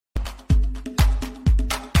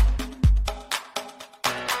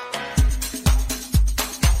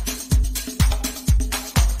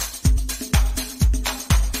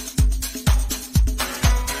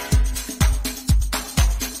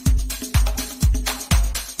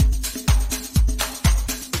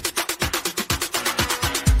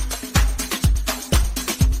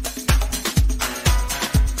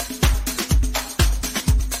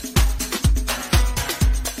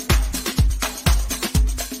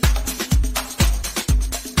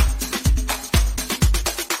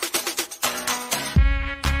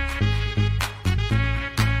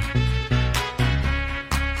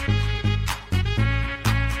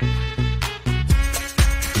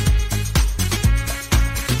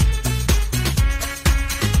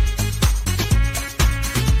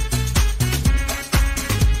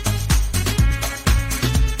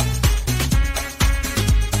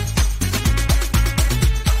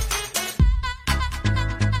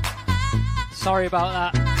Sorry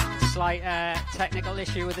about that. Slight technical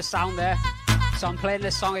issue with the sound there. So I'm playing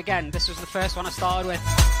this song again. This was the first one I started with.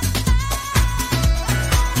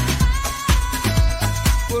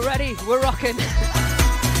 We're ready. We're rocking.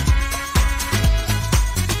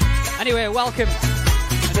 Anyway, welcome.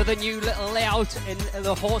 Another new little layout in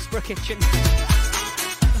the Horsburgh kitchen. The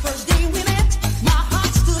first day we met, my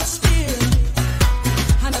heart stood still.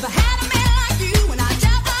 I never had a man like you, and I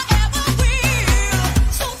never ever will.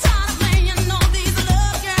 So tired of playing all these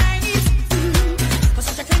love games. But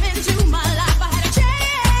since you came into my life, I had to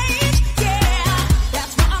change. Yeah,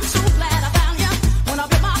 that's why I'm so glad I found you. Wanna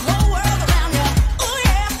build my whole world around you. Oh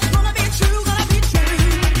yeah, gonna be true, gonna be true.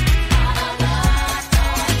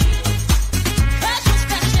 Cause you're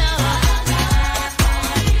special.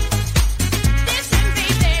 Listen,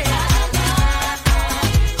 baby.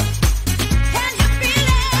 Can you feel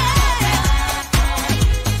it?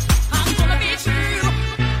 I'm gonna be true.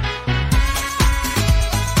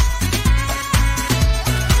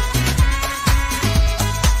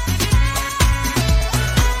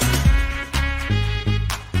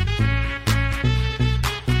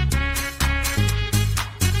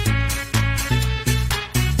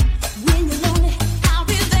 When you're lonely, I'll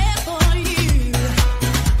be there for you.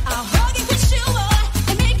 I'll hug you with sugar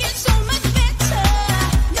and make it so much better.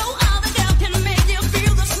 No other girl can make you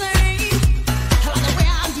feel the same. I like the way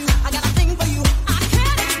I do. I got a thing for you. I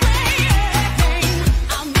can't explain.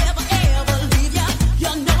 I'll never ever leave you.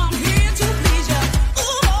 You know I'm here to please you.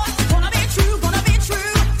 Ooh, boy, gonna be true, gonna be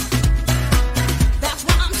true. That's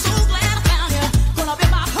why I'm so glad I found you. Gonna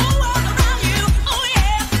build my whole world around you. Oh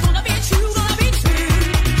yeah, gonna be true, gonna be true.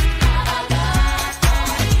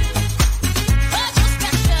 Cause you're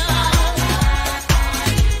special.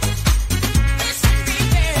 Listen,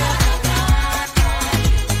 baby.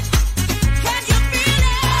 Can you feel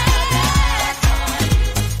it?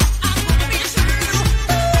 I'm gonna be true.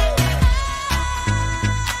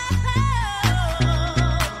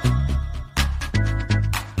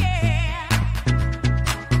 Yeah.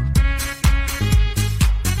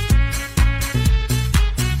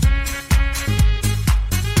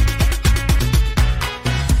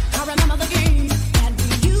 I remember the games that we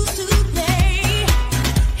used to play,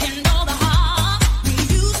 and all the hearts we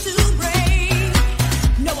used to break.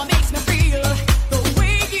 No one makes me feel the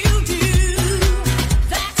way you do.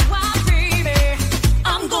 That's why, baby,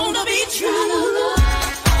 I'm gonna be true.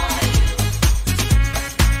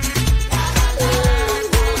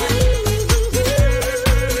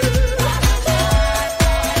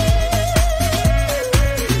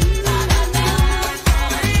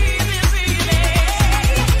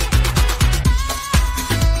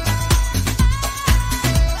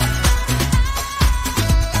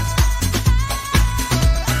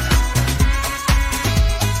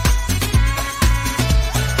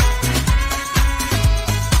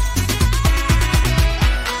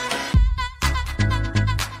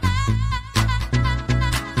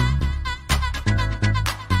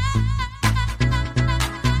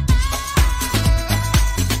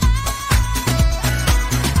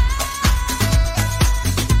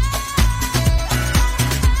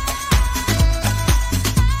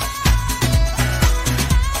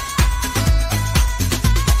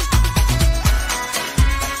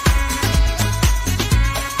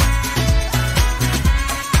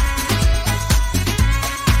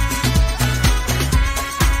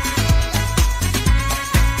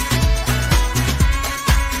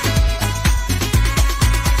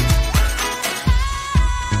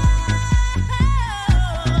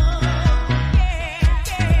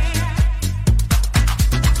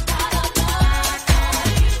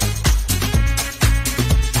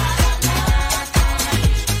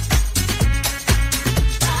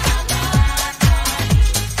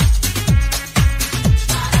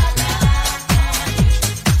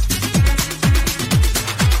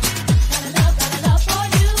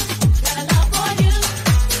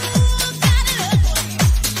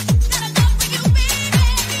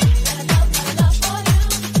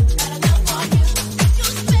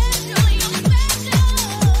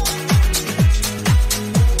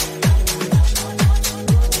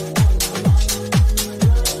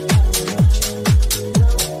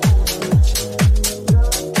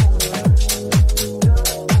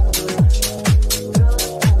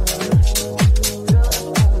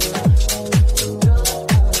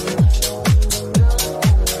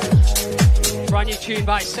 Brand new tune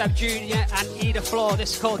by Seb Jr. and Ida Floor.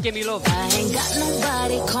 This is called Gimme Love. I ain't got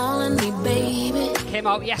nobody calling me baby. Came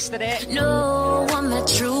out yesterday. No one that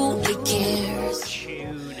truly cares.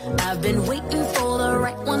 Tune. I've been waiting for the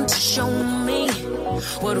right one to show me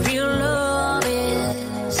what real love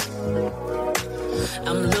is.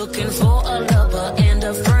 I'm looking for a lover and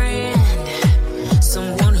a friend,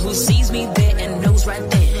 someone who sees me there and knows right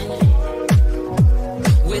then,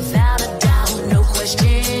 without a doubt, no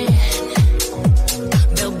question,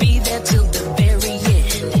 they'll be there till the very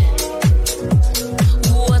end.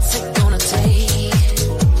 What's it gonna take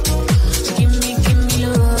to give me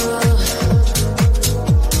love?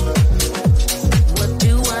 What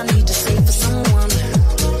do I need to say for someone to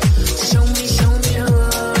show me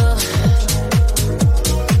love?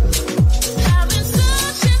 I've been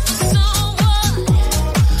searching for someone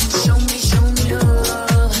to show me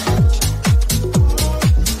love.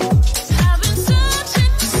 I've been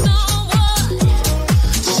searching for someone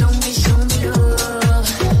to show me love.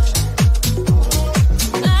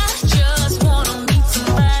 I just wanna meet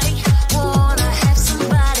somebody, wanna have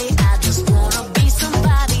somebody. I just wanna be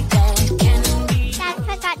somebody that can be. Dad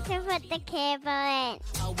forgot to put the cable in.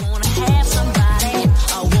 I wanna have somebody,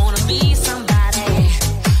 I wanna be somebody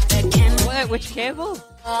that can Wait, which cable?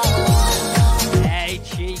 Hey,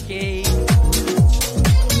 cheeky.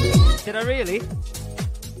 Did I really?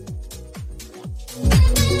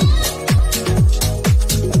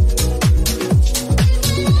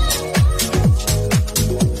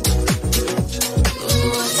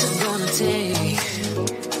 What's it gonna take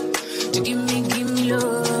to give me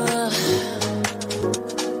love?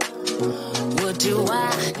 What do I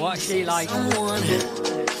What's she like? someone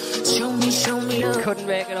show me love? Couldn't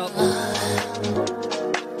make it up.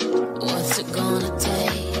 What's it gonna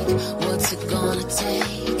take? What's it gonna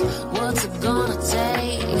take? What's it gonna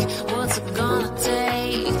take? What's it gonna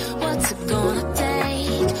take? What's it gonna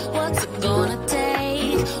take? What's it gonna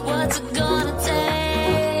take? What's it gonna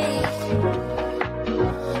take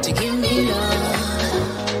to give me love?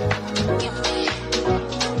 Give me.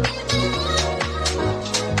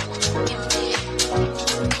 Give me.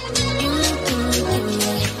 Give me love.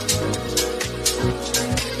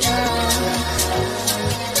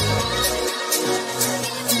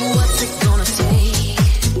 What's it gonna take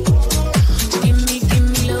to give me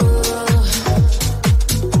love?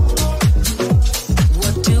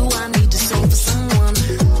 What do I need to say for someone to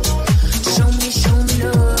show me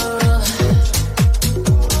love?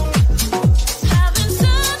 I've been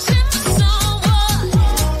searching for someone.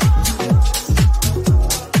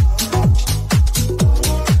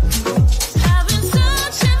 I've been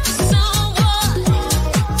searching for someone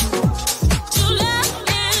to love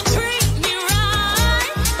and treat me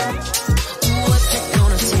right. What's it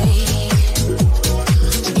gonna take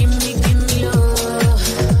to give me love?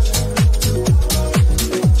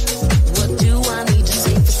 What do I need to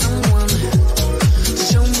say for someone to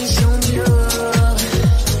show me love?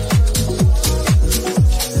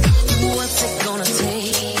 What's it gonna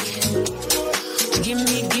take to give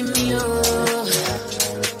me love?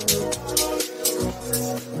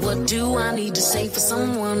 What do I need to say for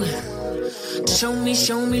someone to show me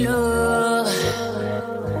love?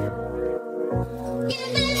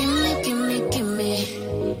 Give me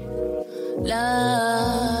love.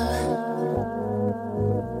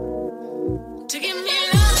 To give me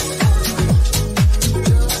love.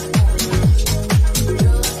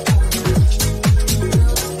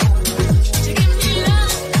 To give me love. To give me love.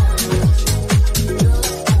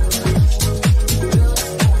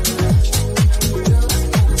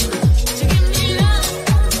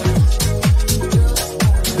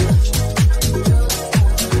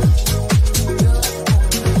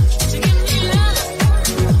 To give me love.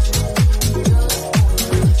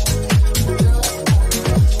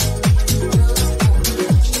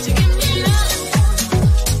 To give me love.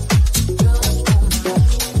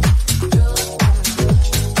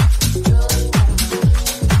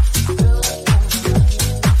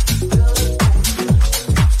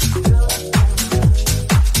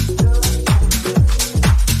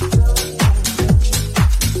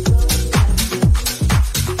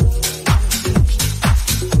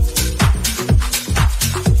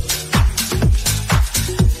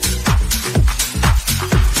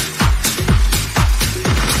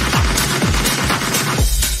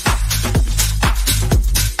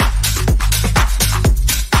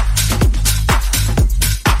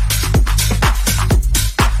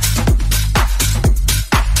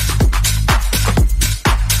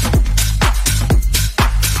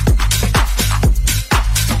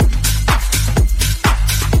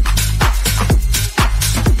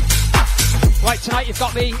 Tonight you've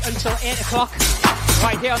got me until 8 o'clock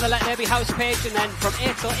right here on the Let There Be House page, and then from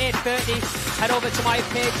 8 till 8:30 head over to my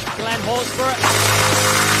page, Glenn Horsborough,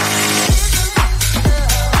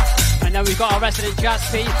 and then we've got our resident Jazz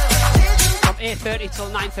P from 8:30 till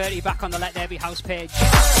 9:30 back on the Let There Be House page.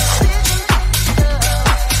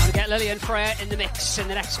 And We get Lillian Freya in the mix in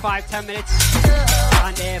the next 5-10 minutes.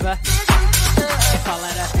 And Ava, if I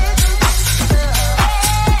let her.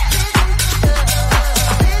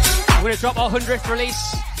 I'm going to drop our 100th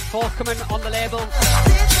release, forthcoming on the label,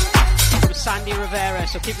 from Sandy Rivera,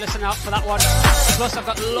 so keep listening out for that one. Plus I've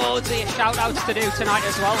got loads of shout outs to do tonight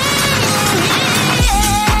as well.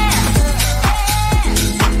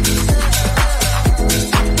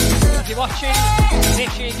 If you're watching, make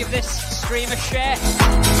sure you give this stream a share.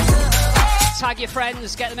 Tag your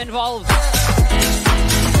friends, get them involved.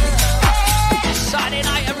 Saturday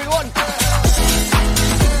night, everyone.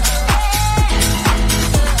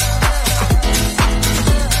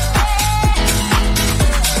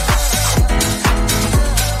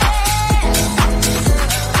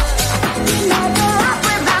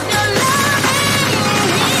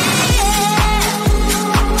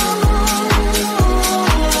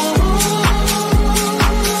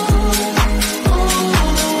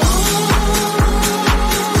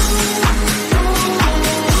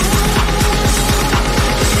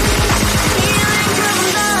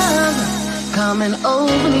 Coming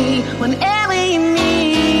over me whenever you're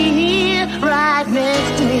near, right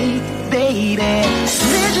next to me, baby.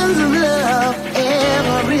 Visions of love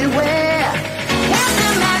everywhere. Can't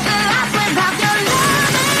imagine life without your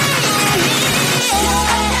love.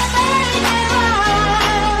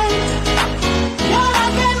 Your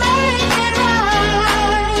love can make it right.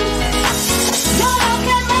 Your love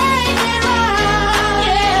can make it right.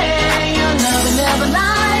 Yeah, your love never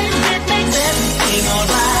lies. It makes everything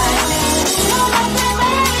alright.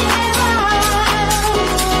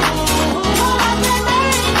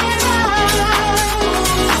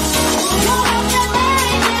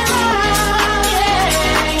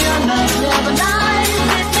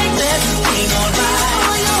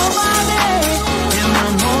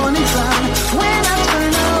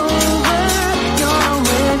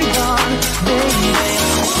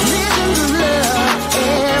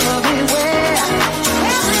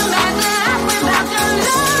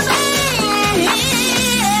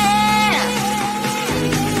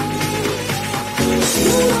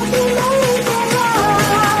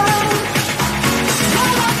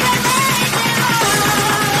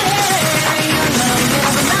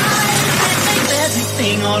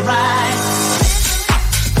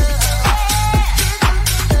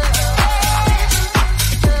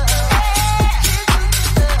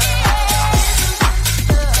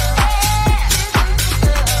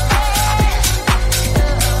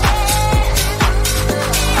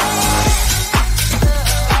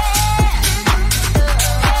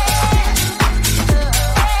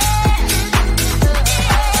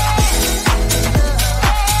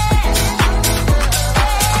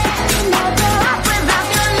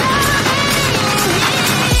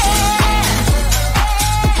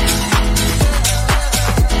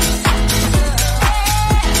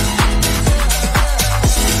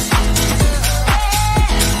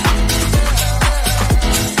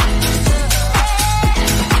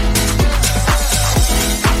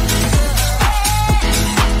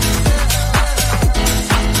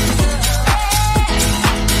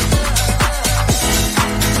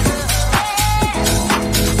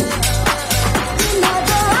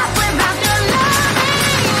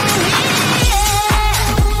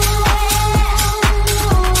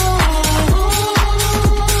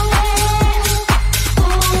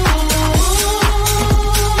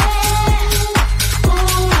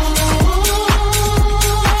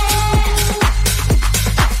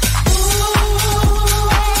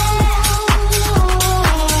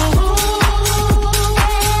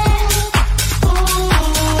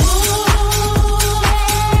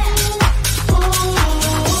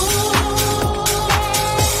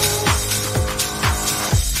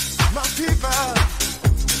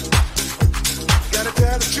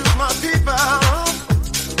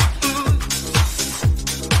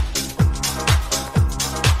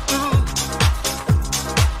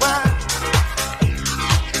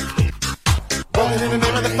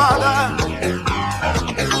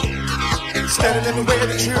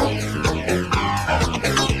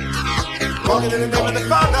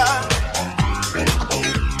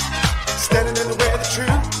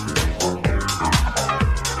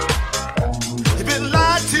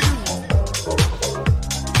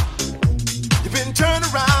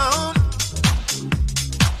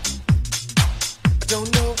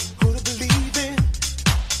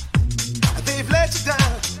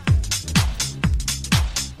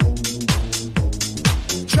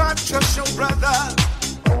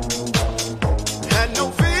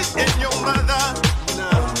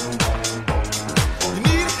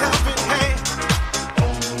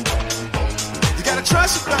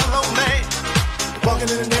 Trust your fellow man, walking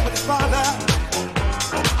in the name of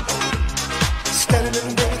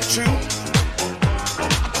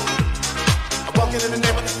walking in the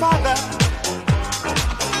name of the Father,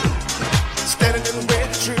 standing in the way of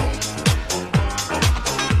the truth,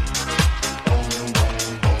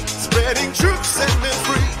 spreading truth, set me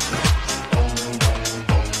free.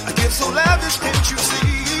 A gift so lavish, can't you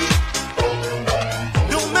see?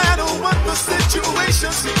 No matter what the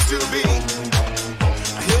situation seems to be,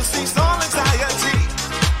 he'll cease all anxiety.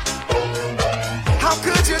 How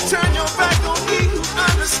could you turn your back on me who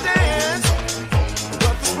understands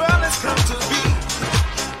what this world has come to be?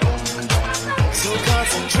 So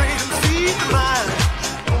concentrate and feed the mind,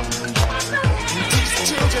 and teach the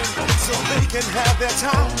children so they can have their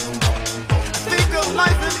time. Think of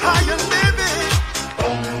life and how you're living.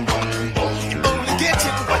 You're only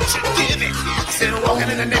getting what you're giving. Instead of walking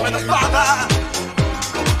in the name of the Father,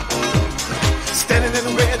 standing in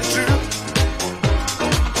the way of the truth,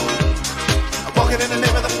 walking in the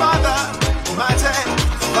name of the Father, mighty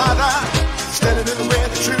Father, standing in the way of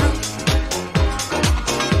the truth.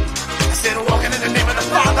 Instead of walking in the name of the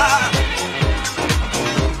Father,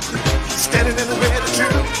 standing in the way of the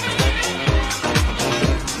truth,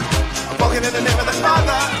 walking in the name of the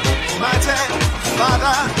Father, mighty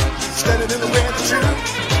Father, standing in the way of the truth.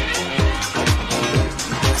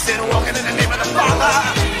 Instead of walking in the name of the Father,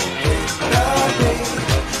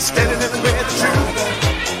 standing in the way of the truth,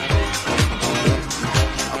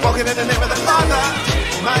 walking in the name of the Father,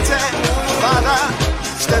 mighty Father,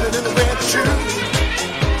 standing in the way of the truth.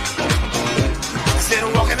 Instead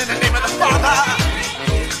of walking in the name of the Father,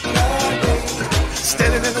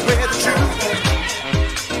 standing in the way of the truth,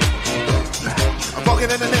 walking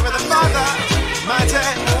in the name of the Father, mighty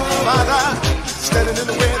Father, standing in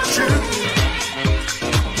the way of the truth.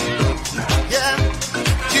 Yeah,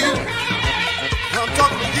 you, I'm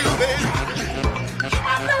talking to you, baby,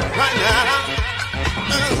 right now.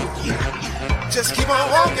 Just keep on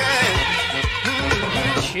walking.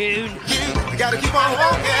 Tune. You gotta keep on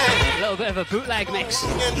walking. A little bit of a bootleg mix.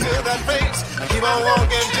 Into that place. Keep on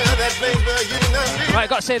walking to that place where you know me. Right,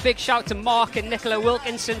 got to say a big shout to Mark and Nicola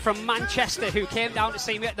Wilkinson from Manchester who came down to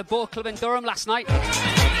see me at the Boat Club in Durham last night.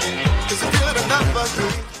 Is it good enough for you?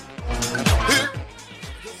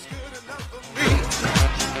 It's good enough for me.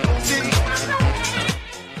 See,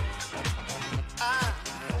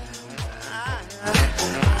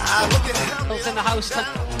 I look at him. Bill's in the house.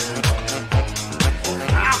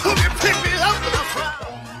 I hope you pick me up when I frown.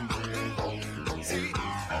 See,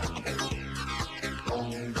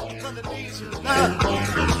 from the knees you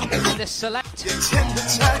love. The select. Your tender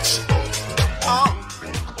touch. Oh,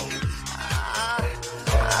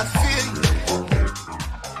 I feel you.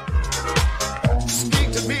 Speak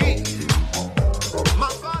to me, my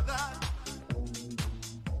Father,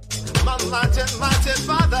 my mighty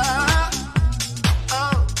Father.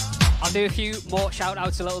 Oh, I'll do a few more shout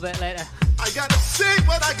outs a little bit later. I gotta say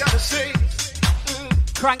what I gotta say.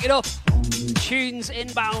 Crank it up. Tunes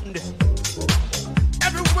inbound.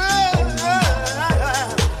 Everywhere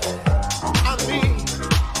I mean.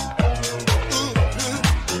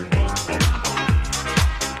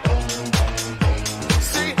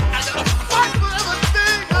 See, I gotta fight for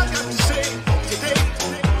everything I got to say today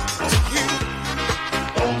to you.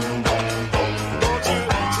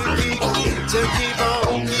 Want you to keep on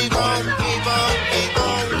walking.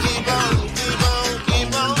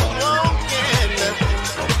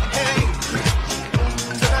 Hey,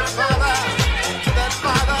 to that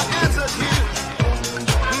Father answers you.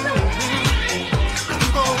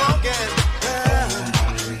 Keep on walking.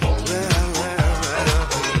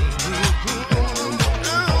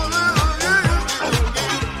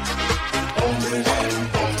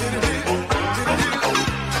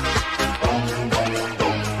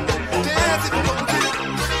 Dance if you want to.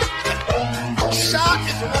 Shout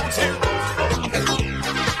if you want to.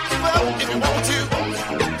 Keep up if you want to.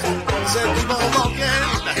 Said keep on walking.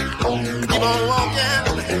 Keep on walking.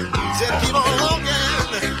 Said keep on walking.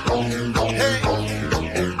 Hey.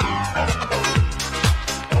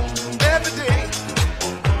 Every day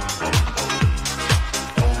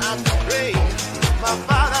I pray my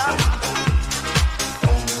Father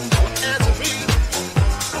will answer me.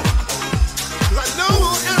 'Cause I know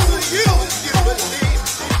he'll answer you if you believe.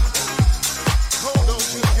 Hold on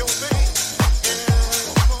to your faith. Yeah.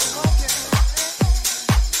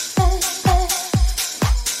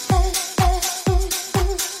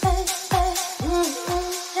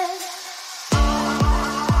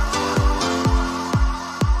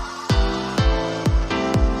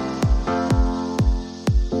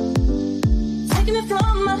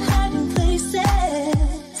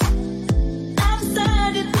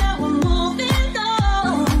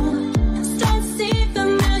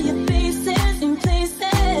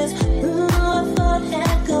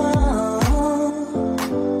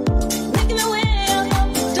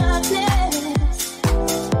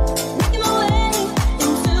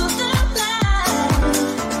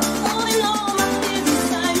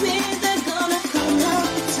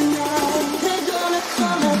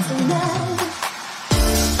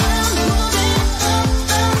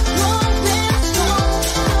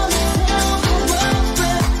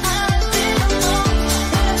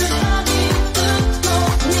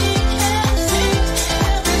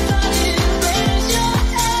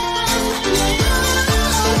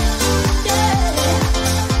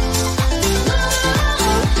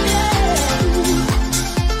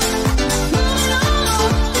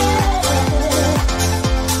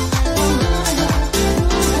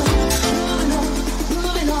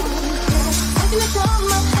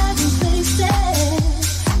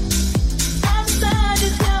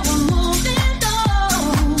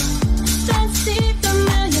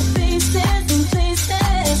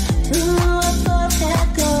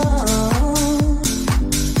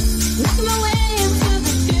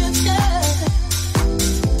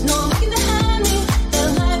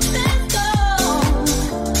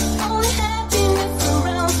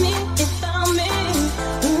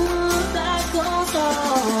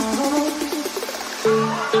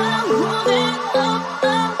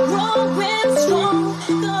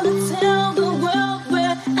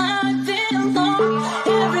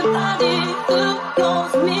 Everybody who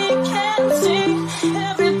knows me can sing.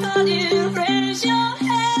 Everybody raise your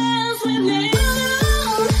hands with me.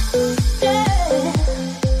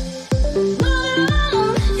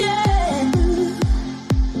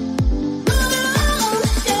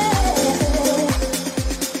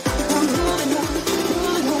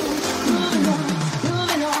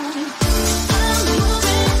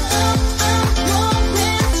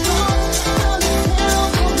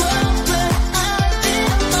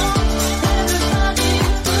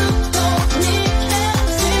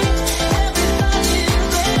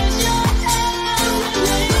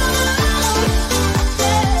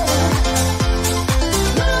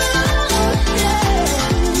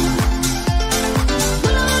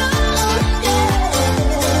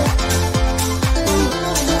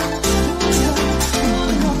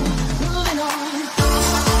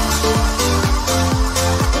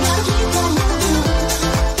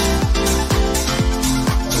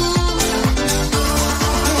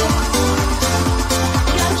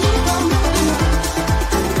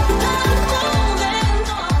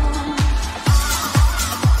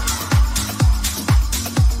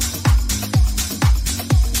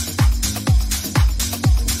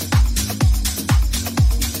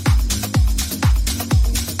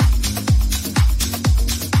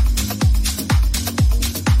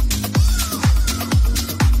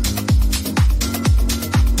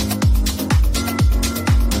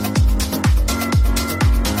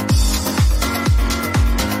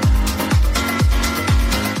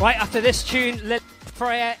 Right after this tune, Lil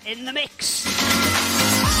Freya in the mix.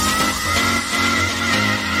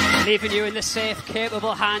 Leaving you in the safe,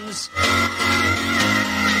 capable hands.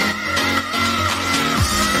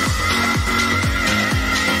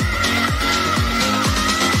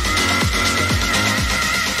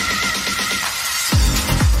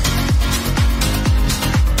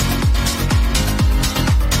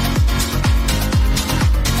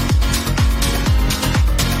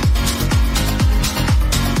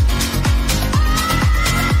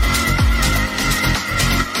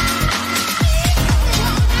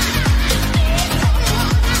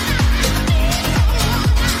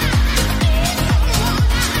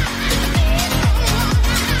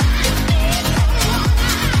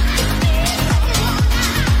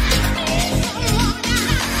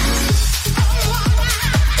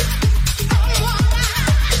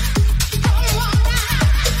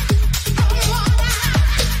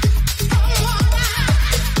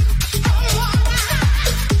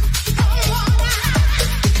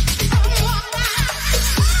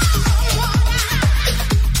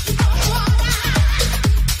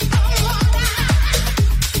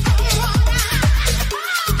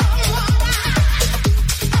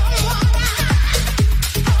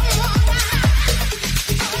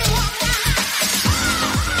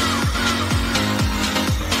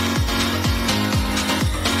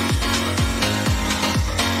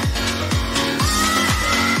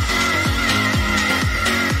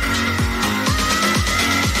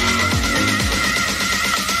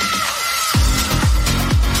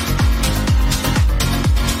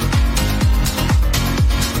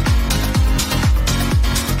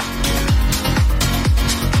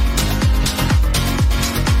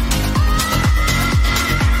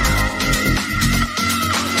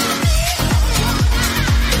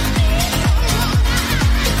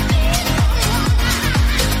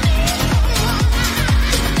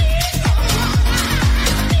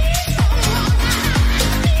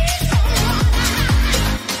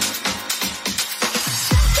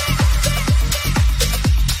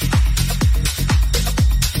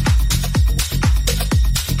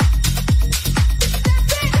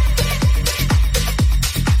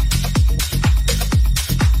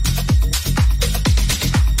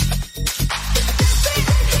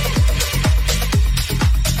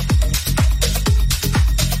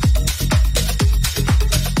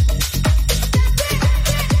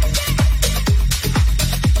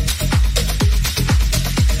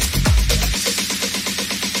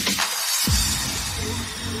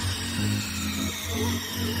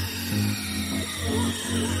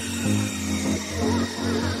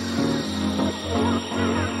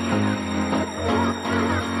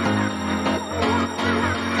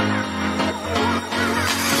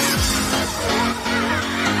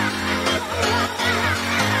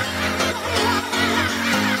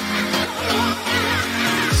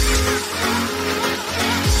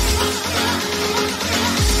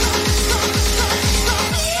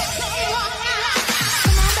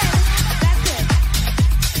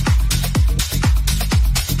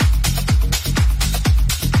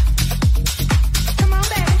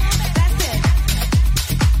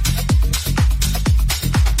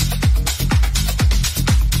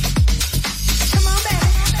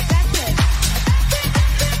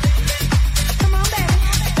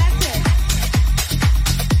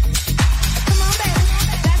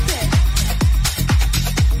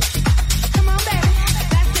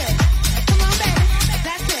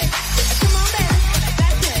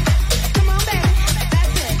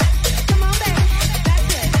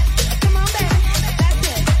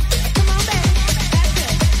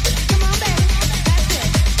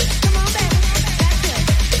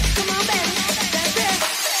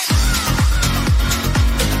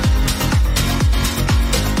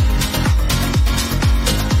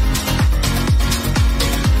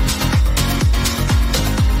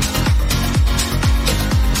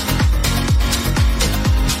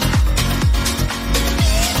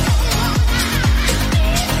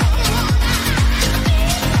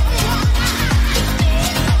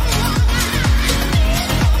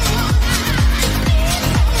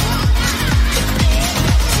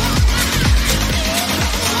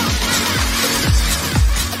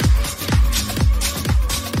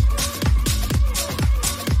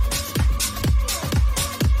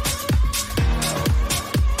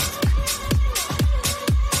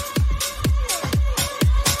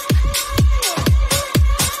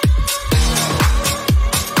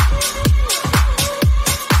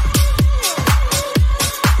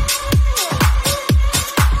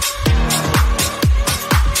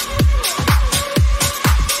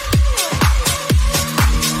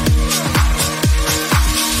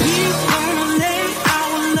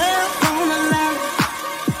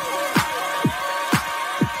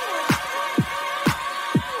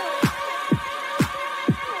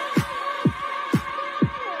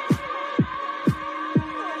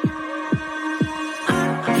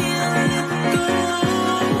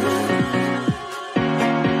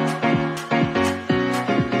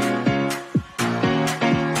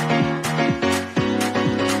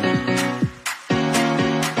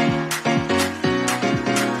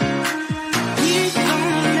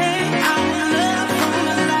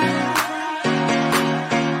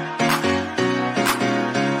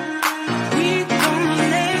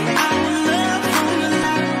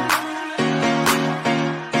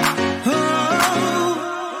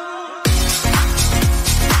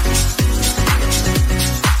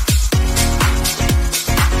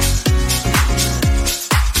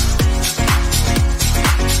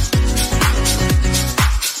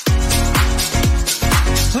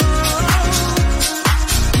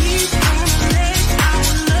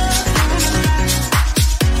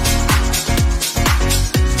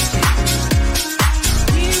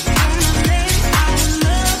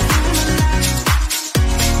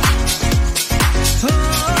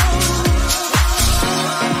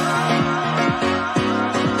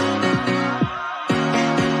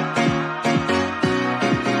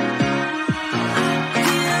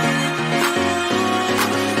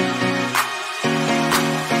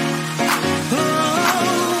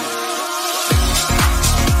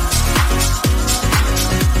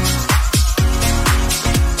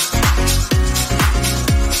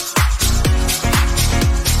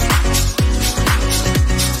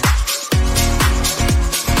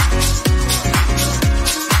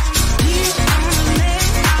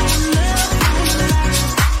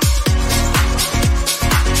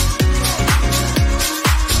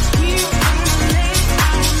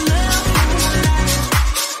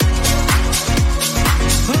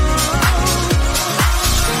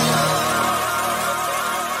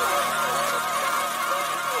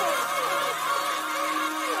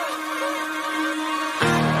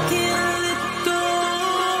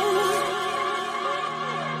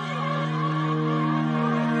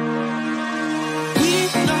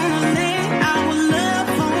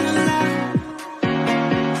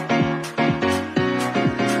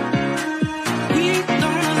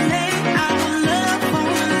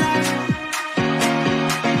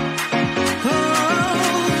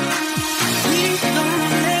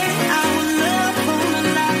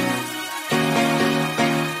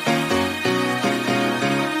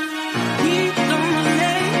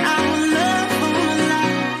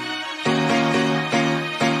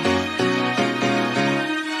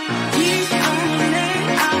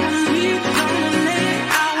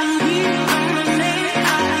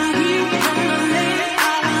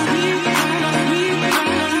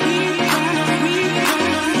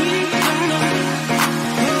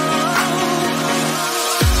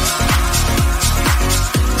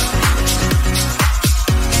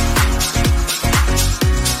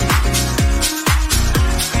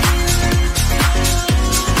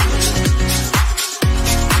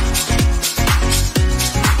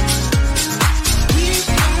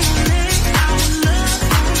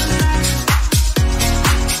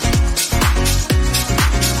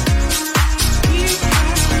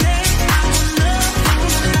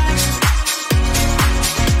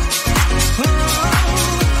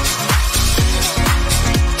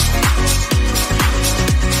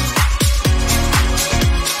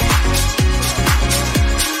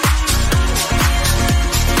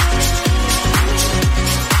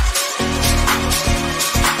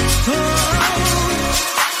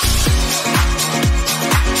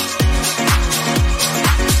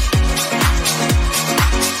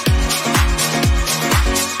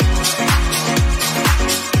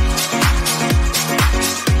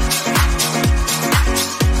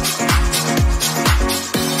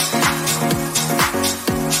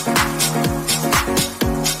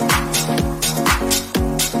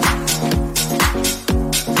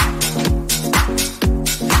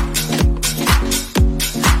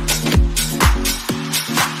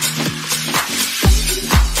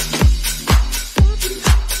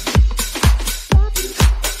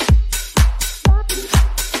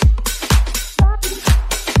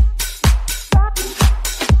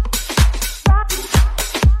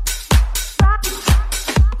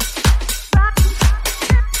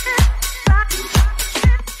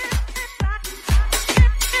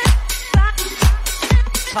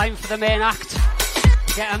 Time for the main act.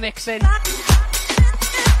 Get a mix in.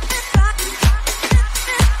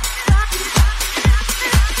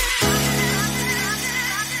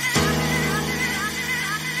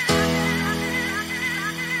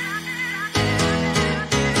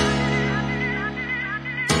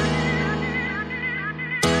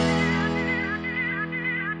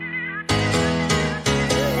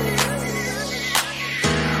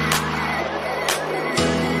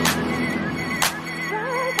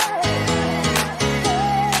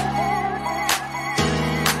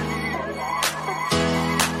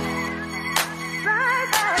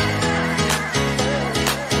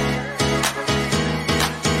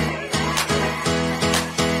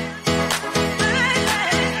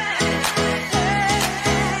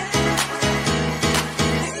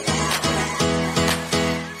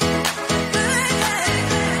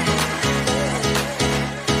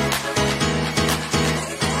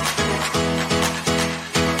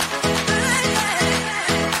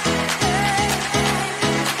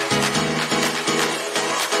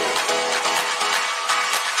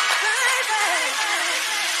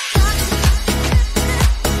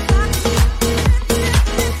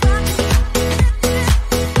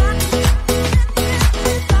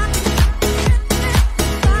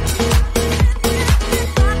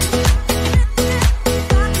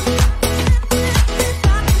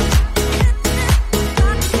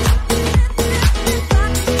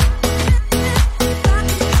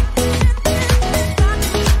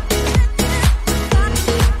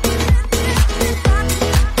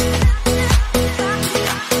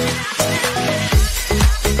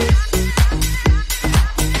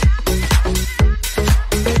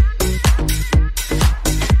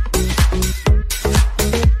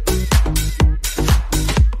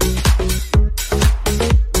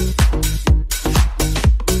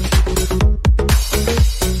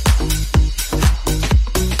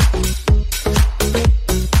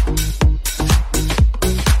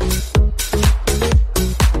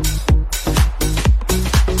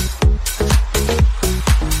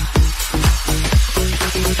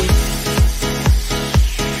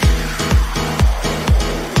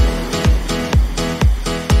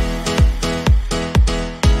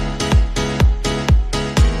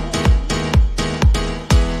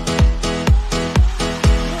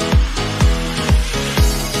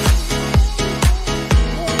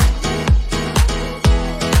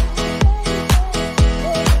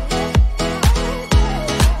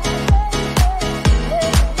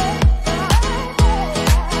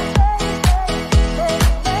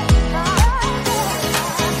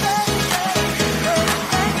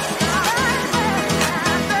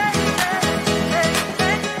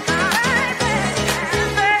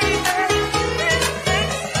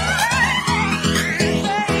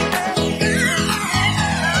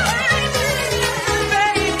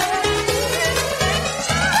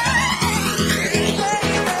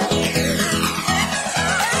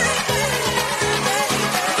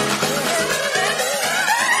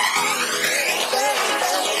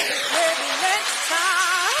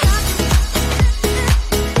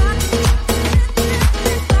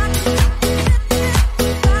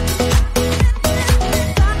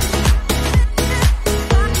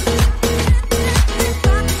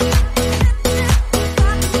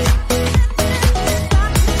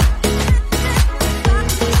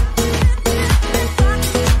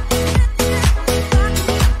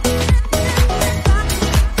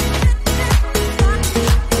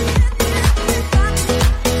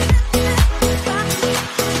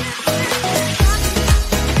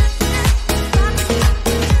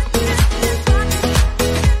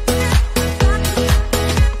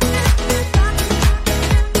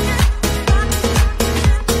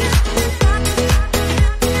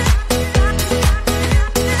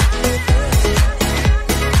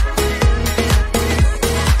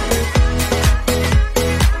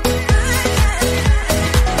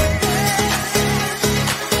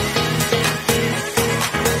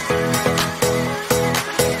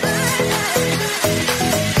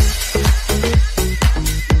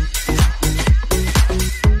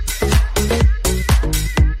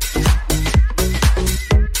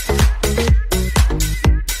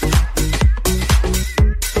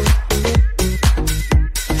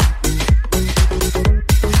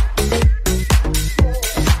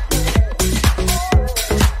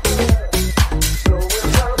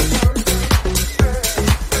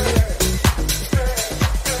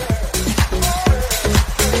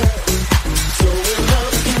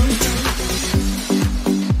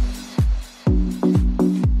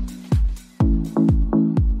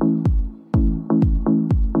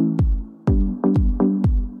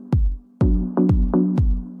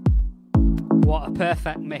 What a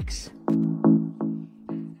perfect mix.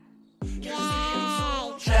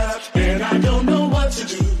 Trapped and I don't know what to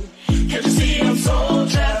do. Can't you see I'm so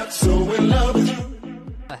trapped, so in love with you?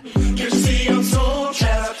 Can't you see I'm so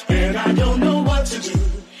trapped and I don't know what to do?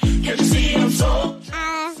 Can't you see I'm so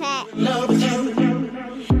in love with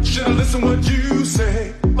you? Should I listen what you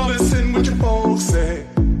say or listen what your folks say?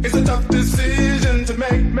 It's a tough decision to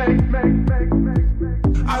make.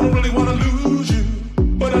 I don't really want to lose you,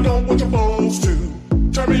 but I don't want your folks to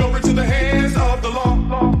turn me over to the hands of the law.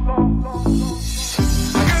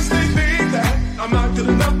 I guess they think that I'm not good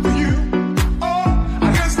enough for you. Oh,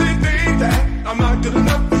 I guess they think that I'm not good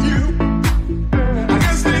enough for you. I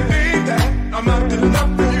guess they think that I'm not good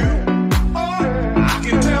enough for you. Oh, I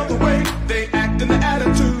can tell the way they act and the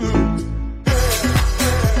attitude.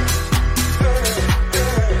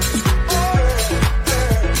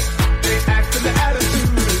 They act and the attitude.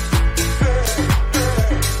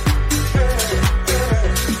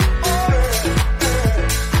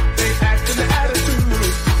 They act and the attitude.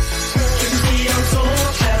 Can you see I'm so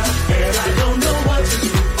trapped and I don't know what to do?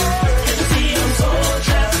 Can you see I'm so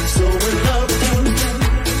trapped, so in love with you?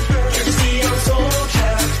 Can you see I'm so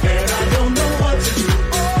trapped and I don't know what to do?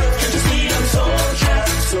 Can you see I'm so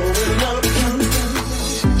trapped, so in love with you?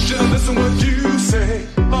 Should I listen what you say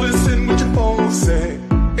or listen what your folks say?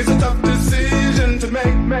 It's a tough decision to make.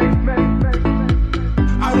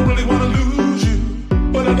 I don't really want to lose you,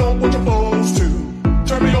 but I don't want your folks to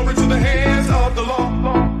turn me over to the hands of the law.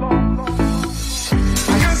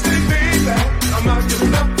 I guess they think that I'm not good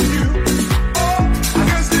enough for you. Oh, I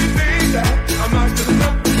guess they think that I'm not good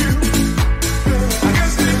enough for you. I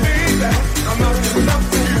guess they think that I'm not good enough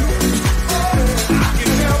for you. Oh, I can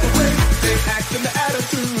tell the way they act and the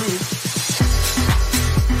attitude.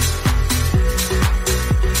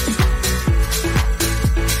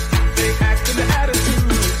 They act and the attitude.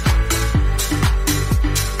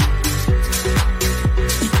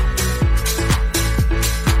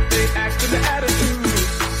 They act and the attitude.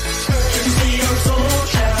 Can you see I'm so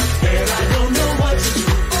trapped and I don't know what to do?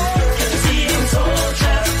 Can you see I'm so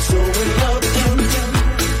trapped, so in love with you?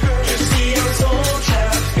 Can you see I'm so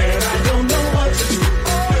trapped and I don't know what to do?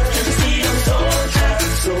 Can you see I'm so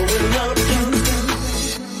trapped, so in love with you?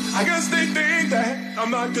 I guess they think that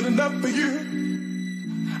I'm not good enough for you.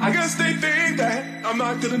 I guess they think that I'm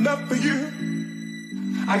not good enough for you.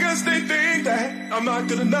 I guess they think that I'm not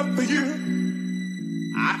good enough for you.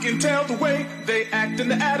 I can tell the way they act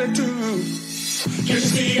and the attitude. Can't you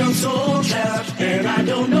see I'm so trapped and I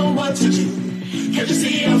don't know what to do? Can't you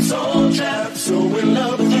see I'm so trapped, so in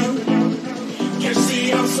love with you? Can't you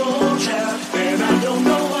see I'm so trapped and I don't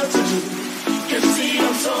know what to do? Can't you see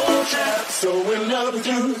I'm so trapped, so in love with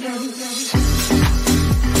you?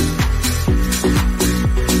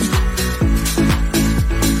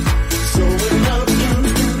 So in love with you.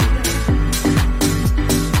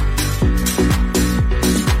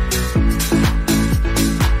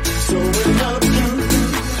 So in love with you.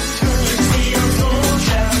 Can you see I'm so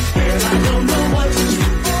trapped and I don't know what to do?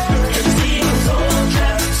 Can you see I'm so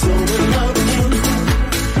trapped, so in love with you?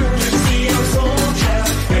 Can you see I'm so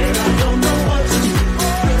trapped and I don't know what to do?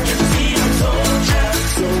 Can you see I'm so trapped,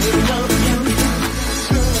 so in love with you?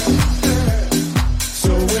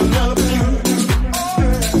 So in love with you.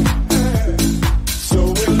 So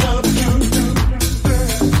in love with you.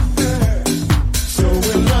 So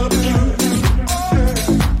in love with you.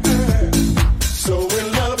 So in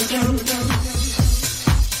love with you.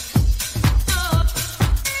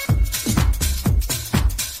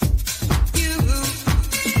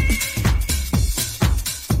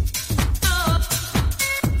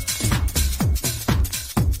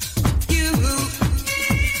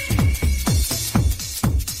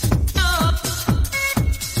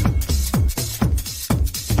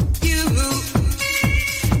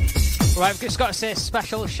 Right, I've just got to say a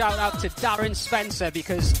special shout out to Darren Spencer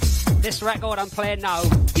because this record I'm playing now,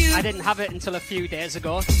 I didn't have it until a few days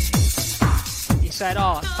ago. He said,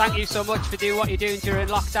 oh, thank you so much for doing what you're doing during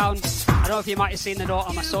lockdown. I don't know if you might have seen the note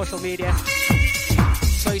on my social media.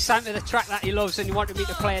 So he sent me the track that he loves and he wanted me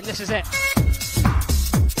to play, and this is it.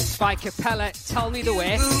 It's by Capella, Tell Me The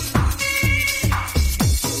Way.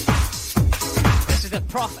 This is the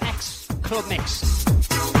Prof X Club Mix.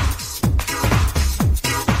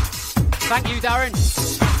 Thank you, Darren.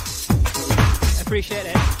 Appreciate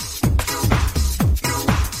it.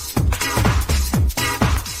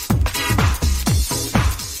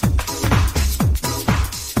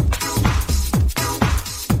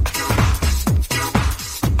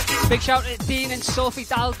 Big shout out to Dean and Sophie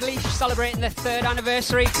Dalgleish celebrating their 3rd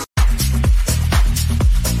anniversary.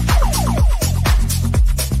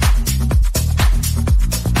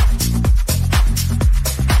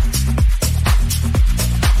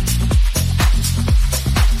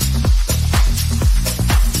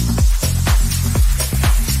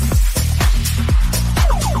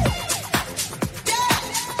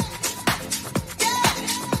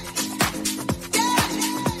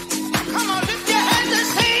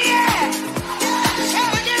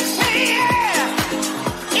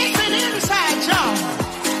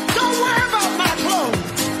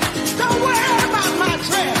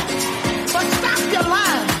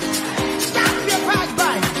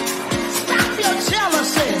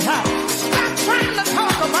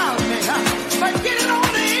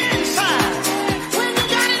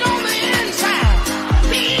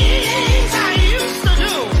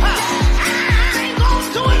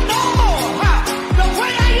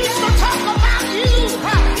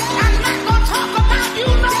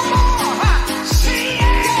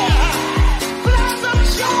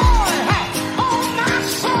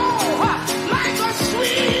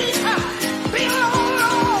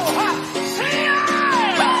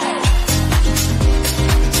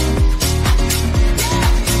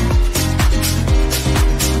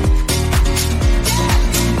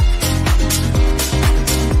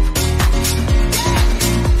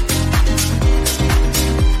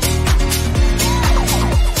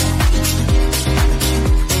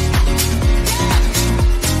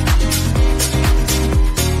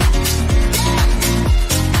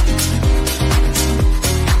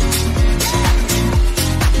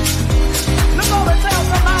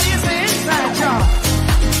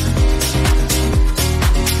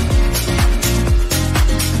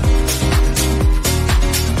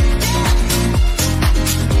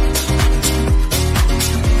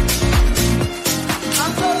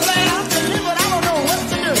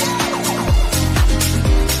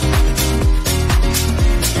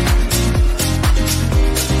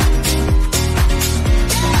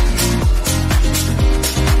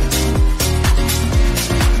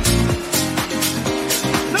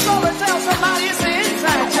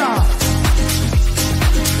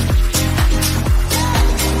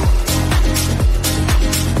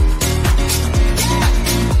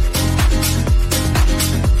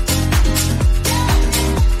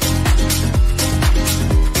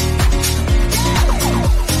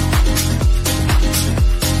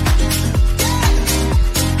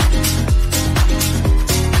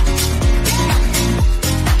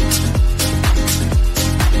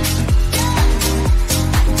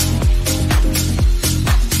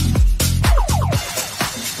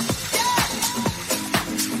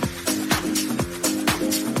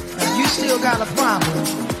 got a problem,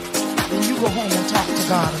 then you go home and talk to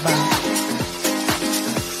God about it.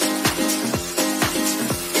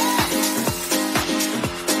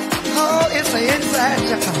 Oh, it's an inside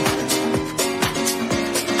job.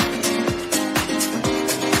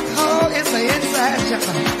 Oh, it's an inside job.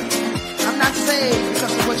 I'm not saved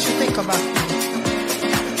because of what you think about me,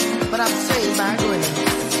 but I'm saved by grace.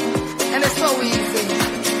 And it's so easy.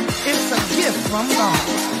 It's a gift from God.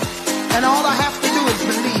 And all I have to do is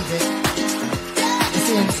believe it. It's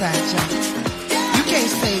the inside job. You can't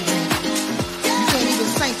save me. You can't even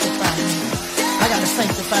sanctify me. I gotta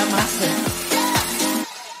sanctify myself.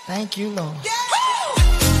 Thank you, Lord.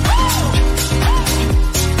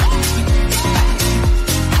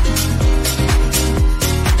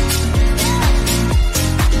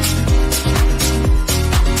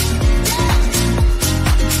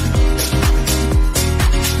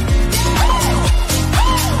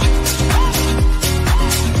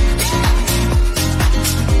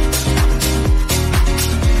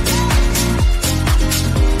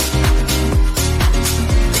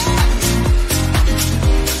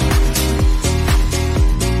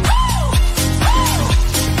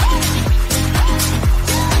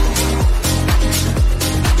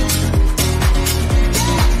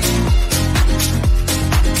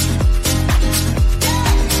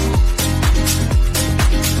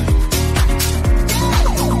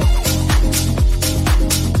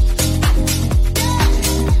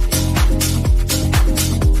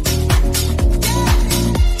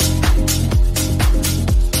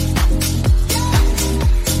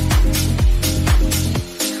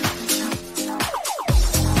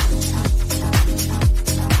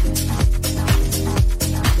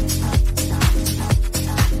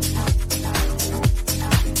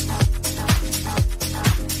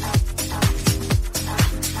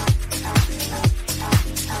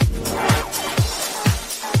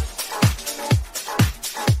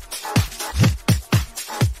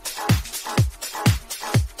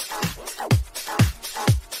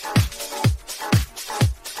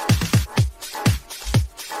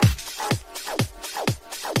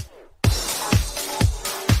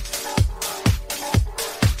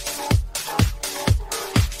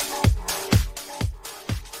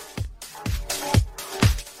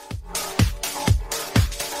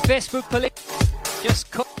 Facebook police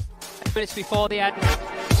just cut minutes before the end.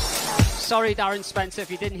 Sorry, Darren Spencer,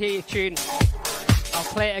 if you didn't hear your tune. I'll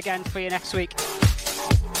play it again for you next week.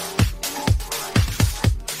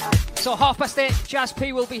 So 8:30, Jazz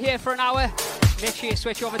P will be here for an hour. Make sure you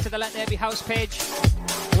switch over to the Let There Be House page.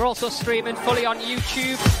 We're also streaming fully on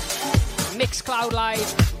YouTube, Mixcloud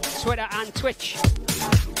Live, Twitter and Twitch.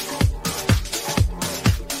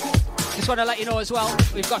 Just want to let you know as well,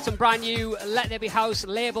 we've got some brand new Let There Be House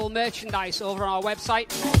label merchandise over on our website,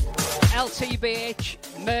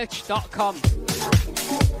 ltbhmerch.com. If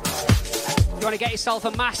you want to get yourself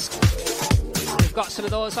a mask, we've got some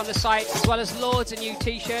of those on the site, as well as loads of new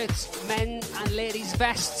t-shirts, men and ladies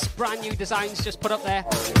vests, brand new designs just put up there.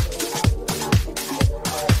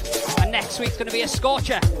 And next week's going to be a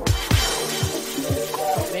scorcher.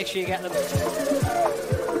 Make sure you get them.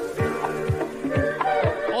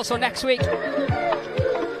 Also next week,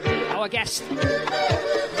 our guest,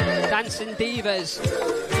 Dancing Divas.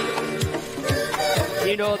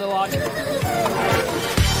 You know the one.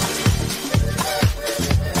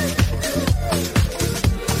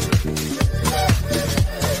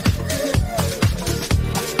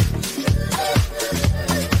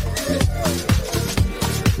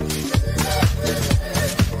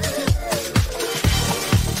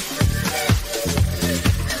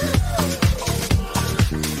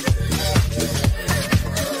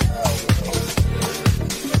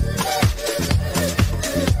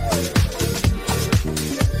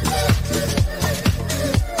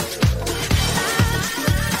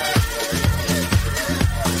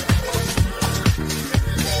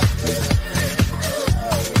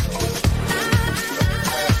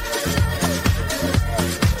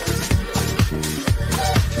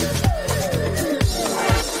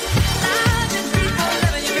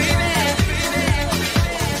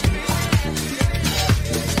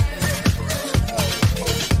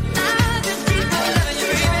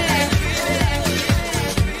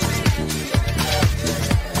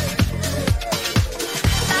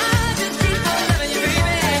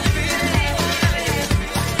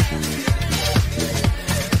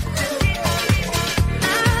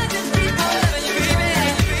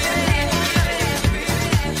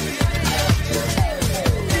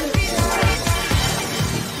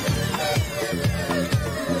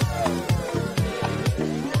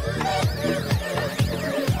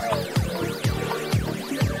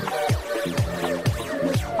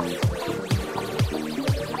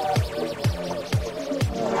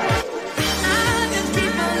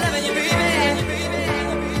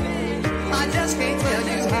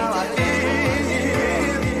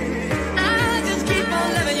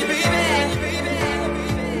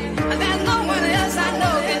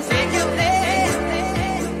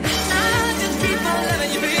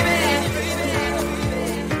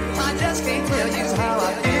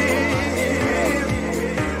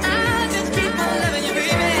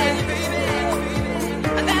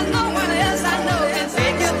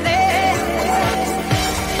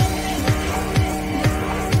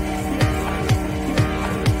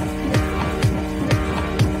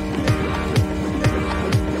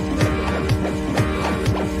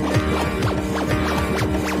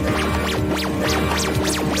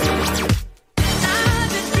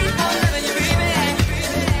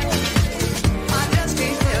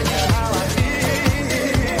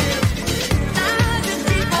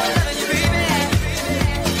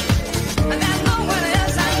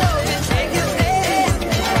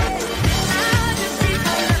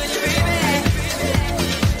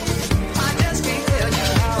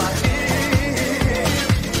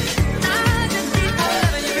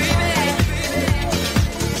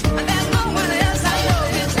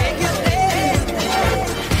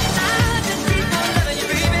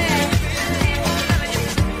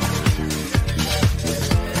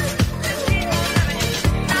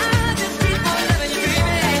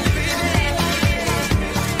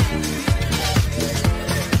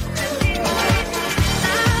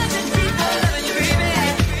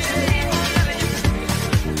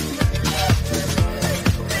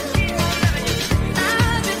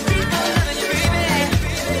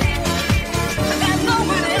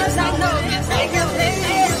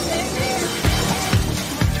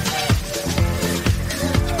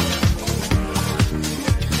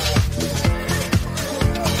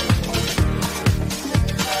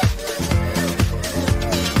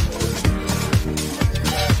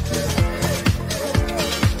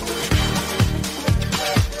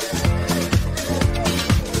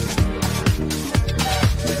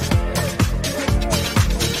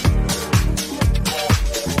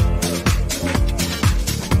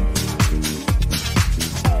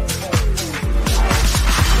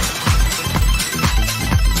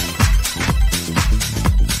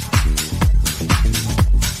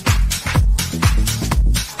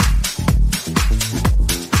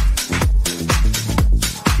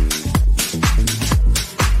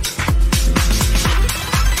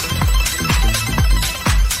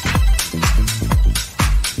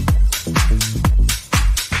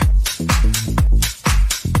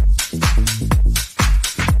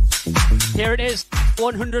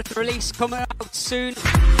 100th release coming out soon.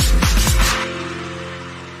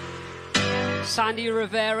 Sandy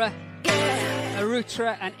Rivera,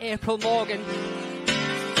 Arutra and April Morgan.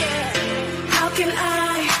 How can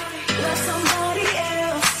I love somebody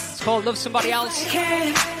else? It's called Love Somebody Else. I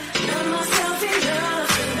can't love myself enough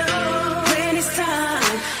to know when it's time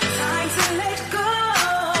to let go.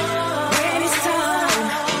 When it's time,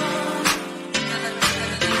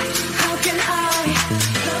 how can I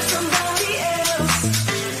love somebody else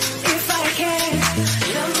if I can't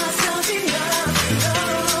love myself enough to know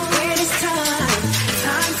when it's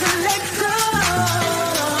time to let go.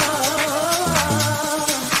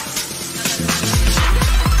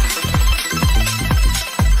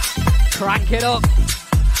 Crank it up.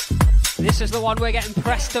 This is the one we're getting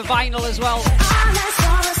pressed to vinyl as well. Unless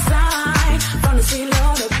for a sign from the sea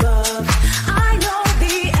Lord above, I know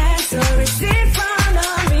the answer is in front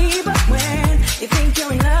of me. But when you think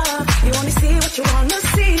you're in love, you only see what you wanna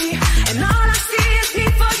see, and all I see is me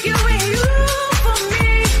for you and you for me.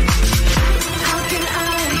 How can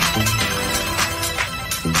I,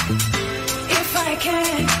 if I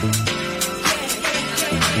can,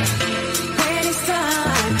 when it's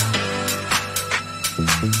time?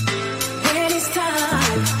 When it's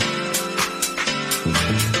time,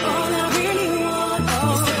 all I really want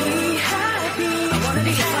is to be happy. I wanna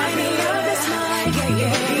be happy of this night,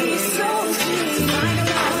 yeah. Be so sweet.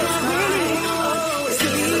 All I really want is to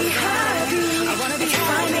be happy. I wanna be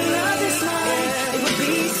happy of this night. It would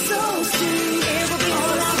be so sweet. It would be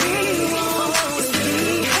all I really want is to be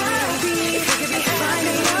happy. If we could be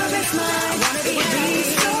happy of this night, it would be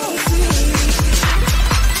so sweet.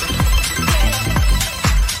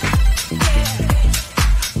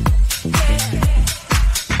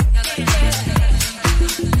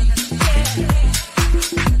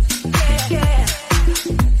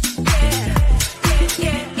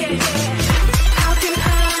 How can I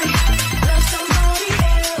love somebody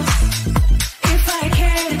else if I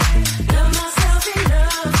can't love myself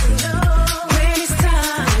enough to know when it's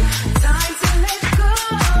time to let go?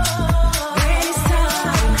 When it's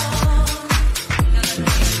time,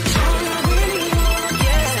 all I really want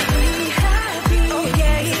is to be happy. Oh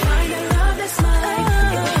yeah, find a love that's mine.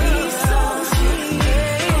 It would be so sweet.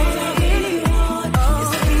 All I really want is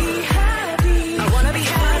to be happy. I wanna be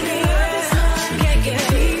happy of this night. Yeah,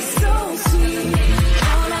 be so sweet.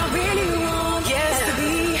 All I really want is to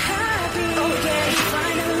be happy. Oh yeah,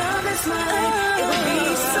 find a love that's mine. It would be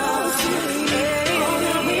so sweet. All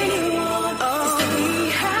I really want is to be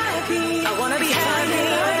happy. I wanna be happy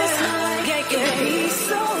of this night. Yeah, be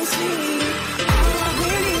so sweet. All I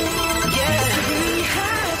really want is to be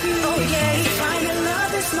happy. Oh yeah, find a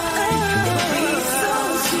love that's mine. It would be so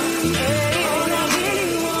sweet. All I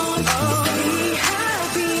really want is to be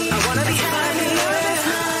happy. I wanna be happy of this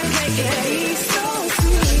night. Yeah, be so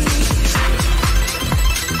sweet.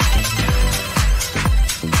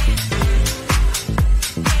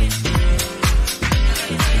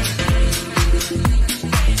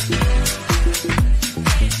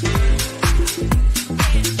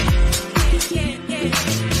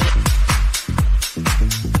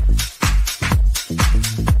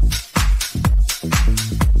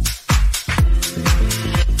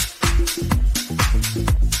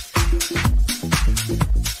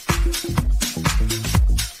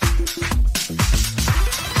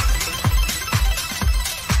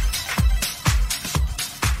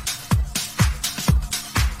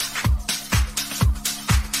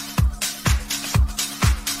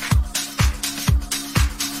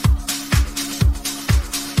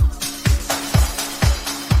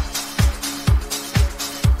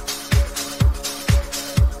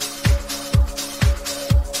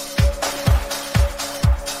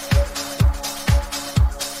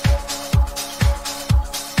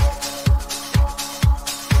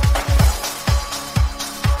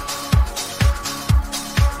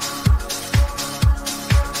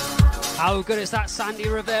 How good is that Sandy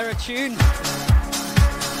Rivera tune?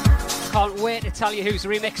 Can't wait to tell you who's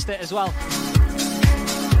remixed it as well.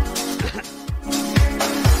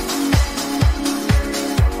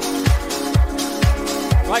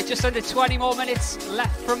 Right, just under 20 more minutes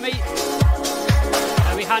left from me.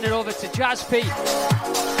 And we hand it over to Jazz P,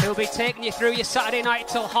 who'll be taking you through your Saturday night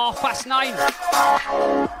till 9:30.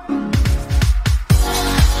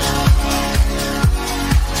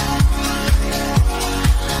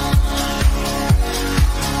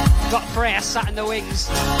 Got Freya sat in the wings,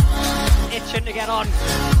 itching to get on.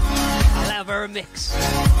 I'll have her a mix.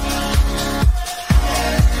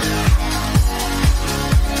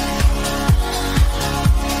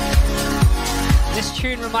 This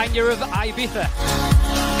tune remind you of Ibiza,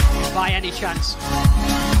 by any chance?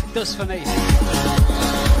 It does for me.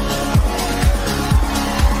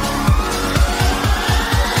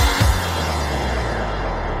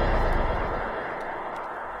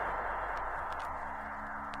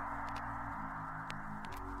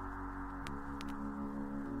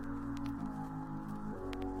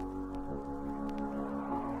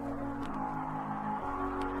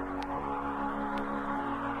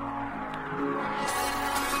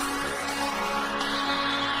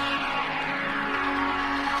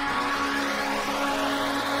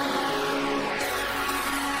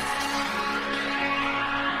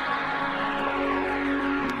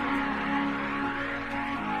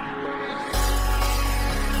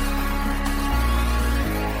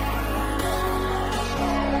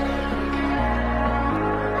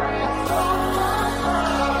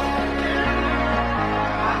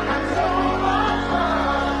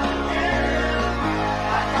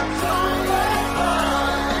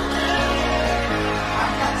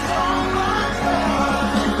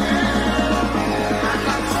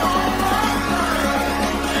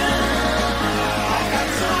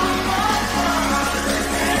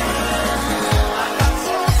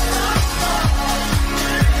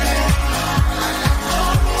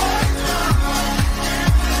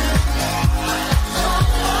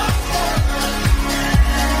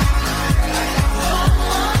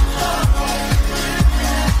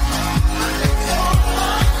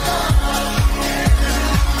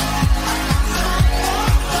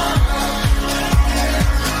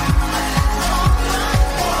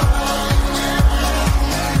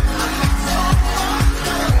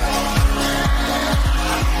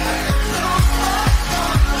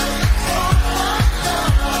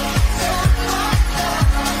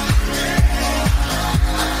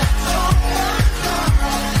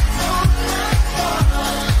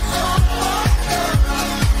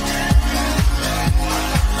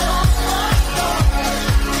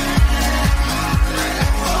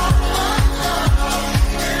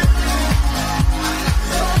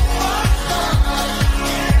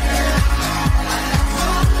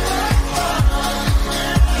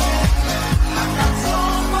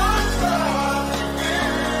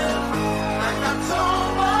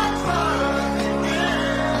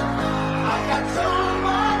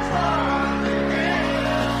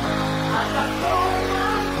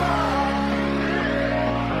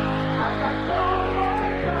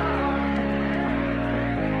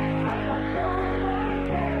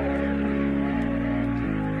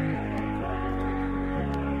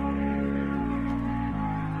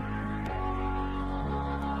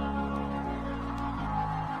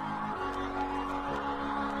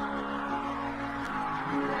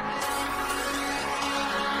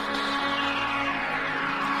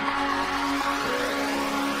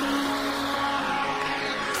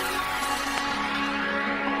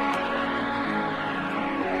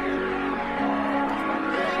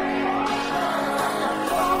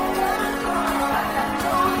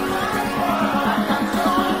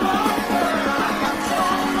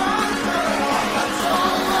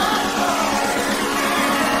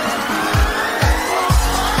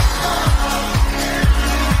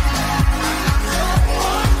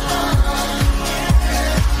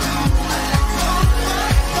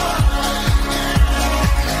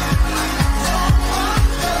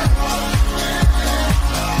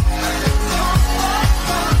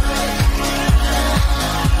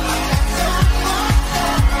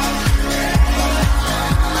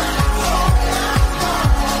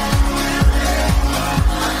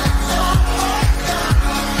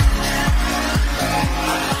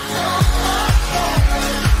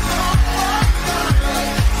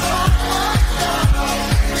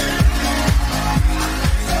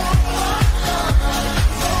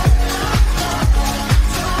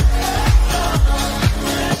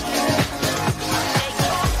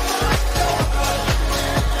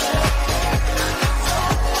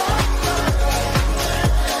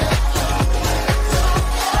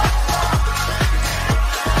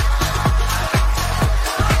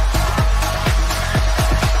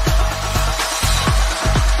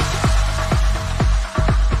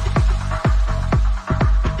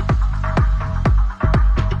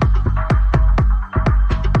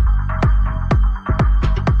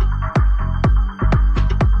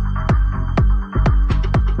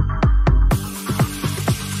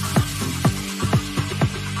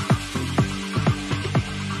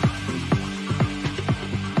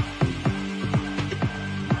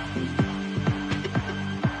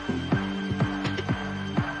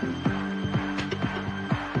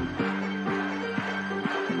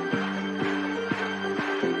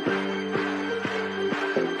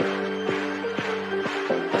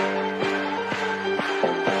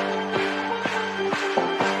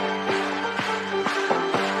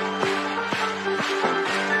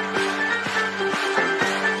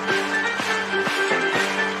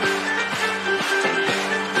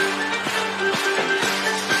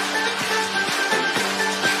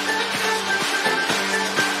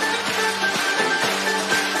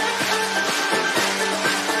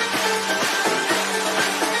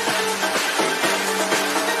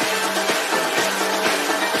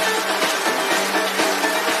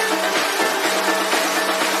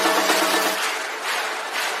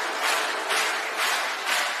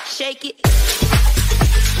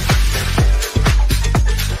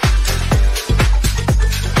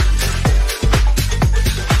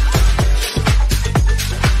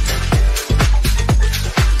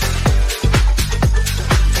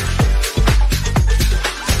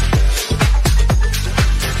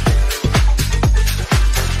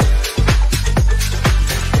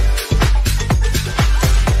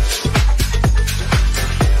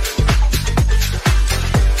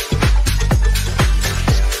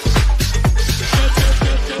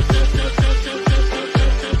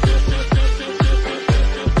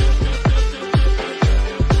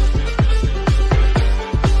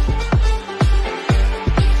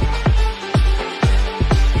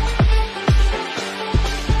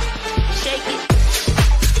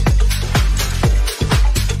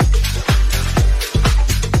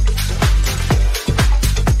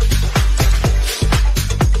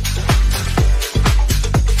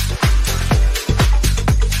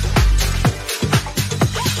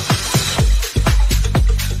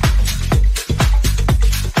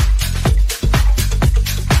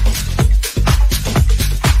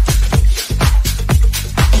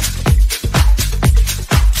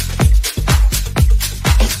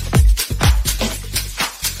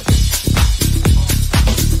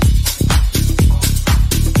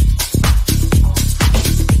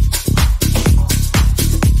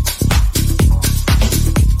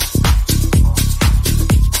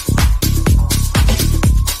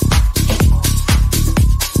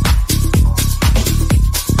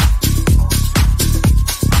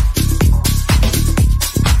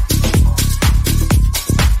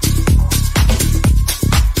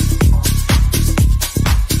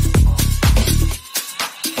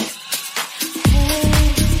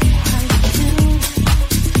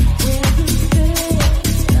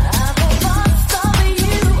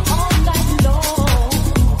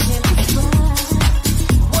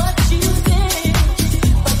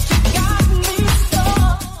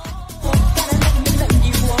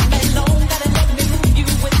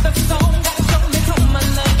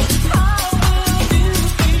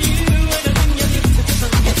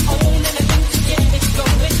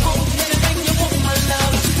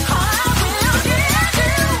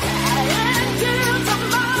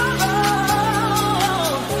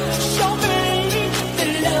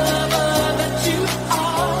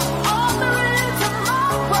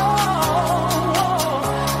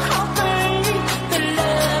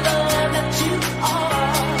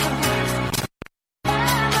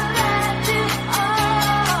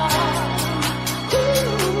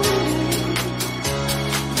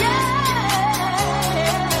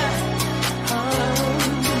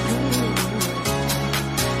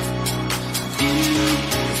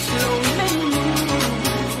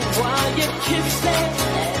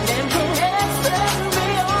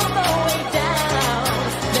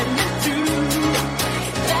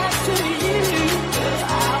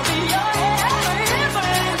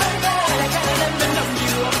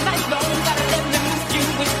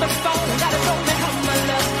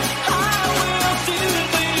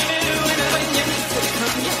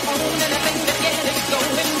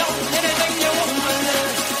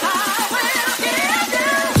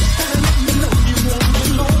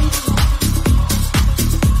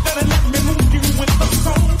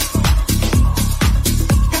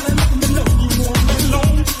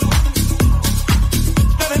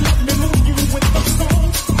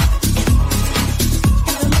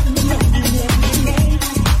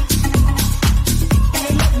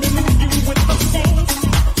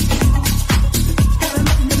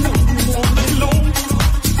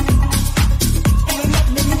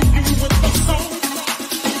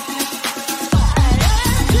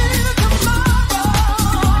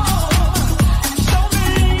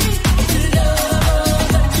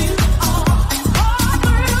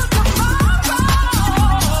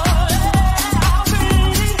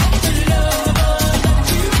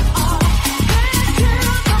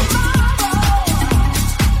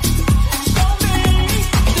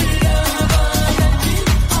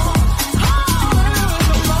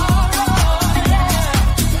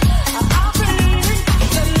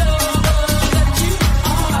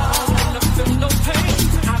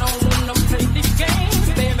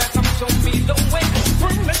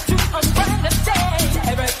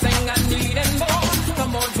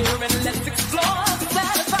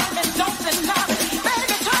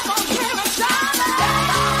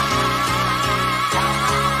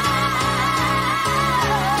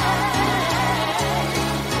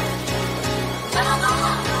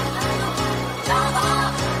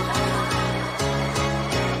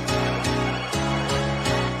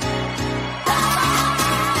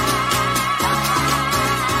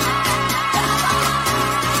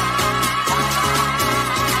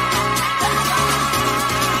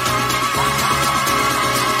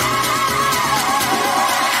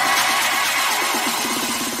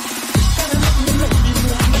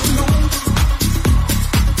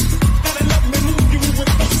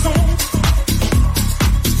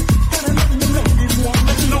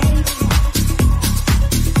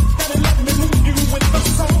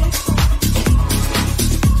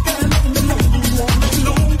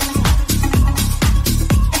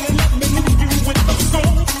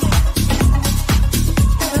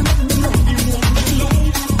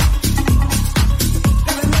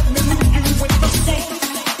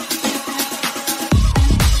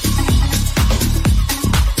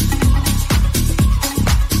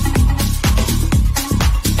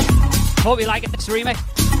 we like this remix.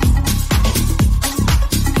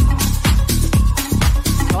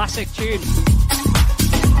 Classic tune.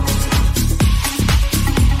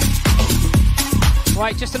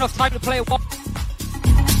 Right, just enough time to play one.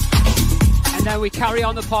 And then we carry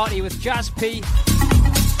on the party with Jazz P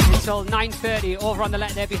until 9:30 over on the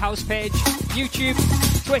Let There Be House page, YouTube,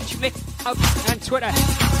 Twitch, Mixcloud and Twitter.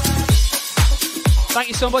 Thank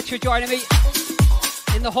you so much for joining me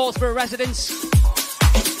in the Hallsborough residence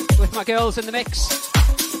with my girls in the mix.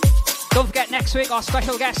 Don't forget, next week our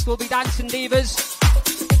special guest will be Dancing Divas.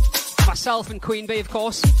 Myself and Queen Bee, of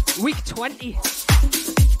course. Week 20.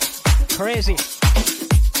 Crazy.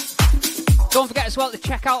 Don't forget as well to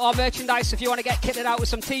check out our merchandise if you want to get kitted out with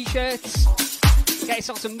some t-shirts. Get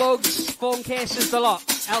yourself some mugs, phone cases, the lot.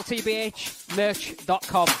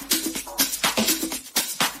 ltbhmerch.com.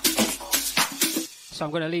 So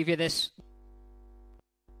I'm going to leave you this.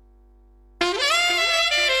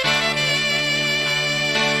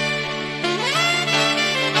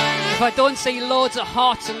 If I don't see loads of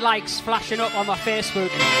hearts and likes flashing up on my Facebook,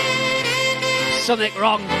 something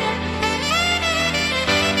wrong.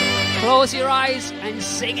 Close your eyes and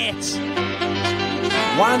sing it.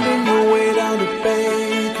 Winding your way down to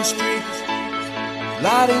Baker Street,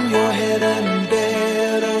 light in your head and in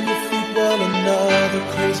bed on your feet. Well, another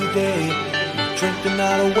crazy day. Drink the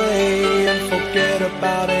night away and forget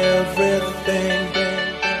about everything.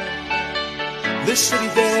 This city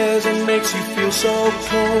dares and makes you feel so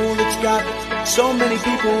cold. It's got so many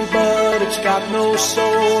people, but it's got no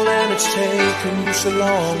soul. And it's taken you so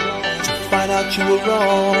long to find out you were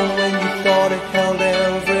wrong when you thought it held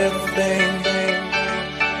everything.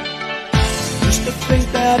 Used to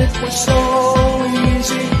think that it was so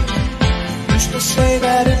easy. Used to say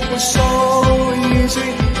that it was so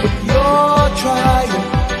easy. But you're trying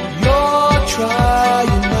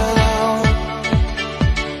now.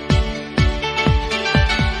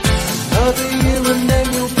 Another year and then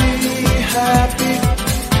you'll be happy.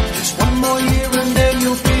 Just one more year and then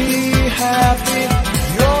you'll be happy.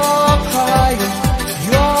 You're crying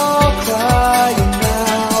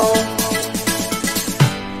now.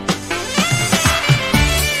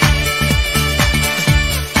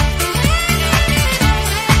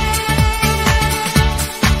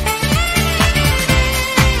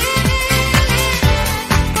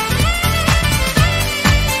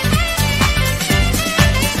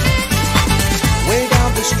 Way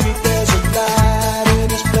down the street there's a light in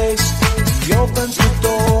his place. He opens the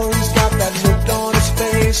door, he's got that look on his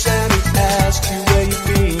face, and he asks you where you've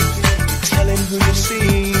been. You tell him who you've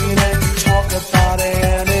seen, and you talk about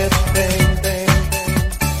anything.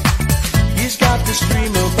 He's got this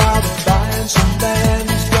dream about buying some land.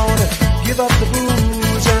 He's gonna give up the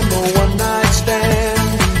booze and the one night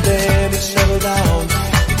stand, and then he settle down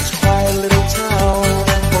in his quiet little town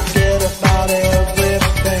and forget about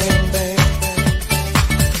everything.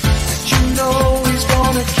 You know he's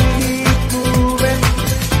gonna keep moving.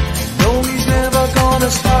 You know he's never gonna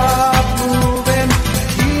stop moving.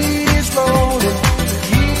 He's rolling,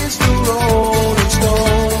 he's the rolling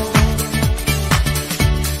stone.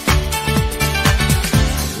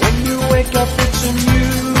 When you wake up, it's a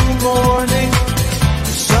new morning.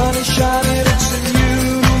 The sun is shining, it's a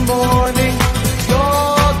new morning.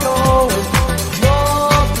 You're going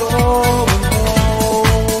home.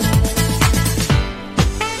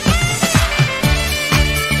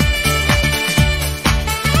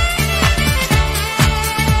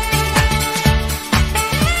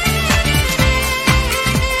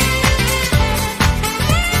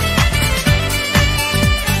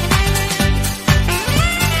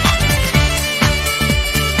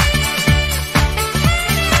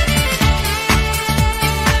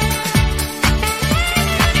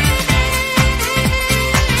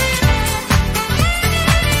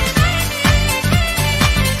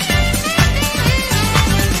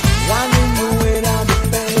 Winding your way down to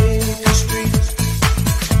Baker Street,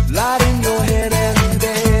 light in your head and in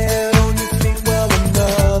bed on your feet. Well,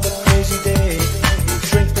 another crazy day. You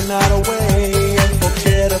drink the night away and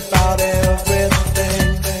forget about everything.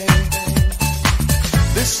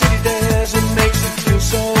 This city dares and makes you feel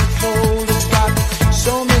so cold. It's got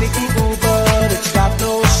so many people, but it's got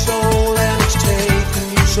no soul. And it's taken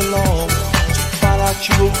you so long to find out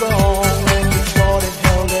you were wrong when you thought it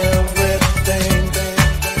held everything.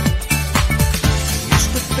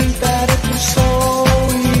 Used to think that it was so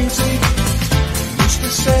easy. Used to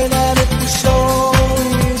say that it was so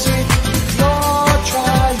easy. You're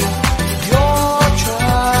trying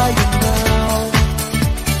now.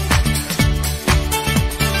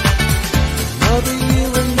 Another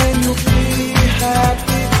year and then you'll be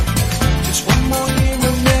happy. Just one more year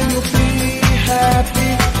and then you'll be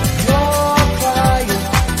happy. You're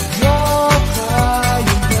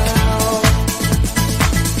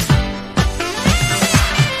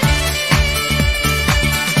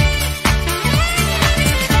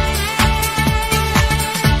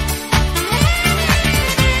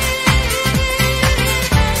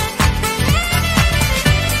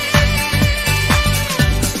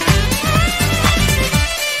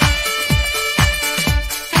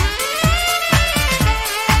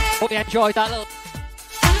enjoyed that little.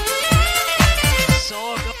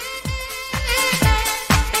 So good.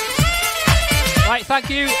 Right, thank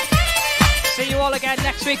you. See you all again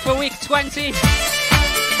next week for week 20.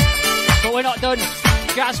 But we're not done.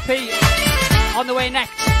 Jazz P on the way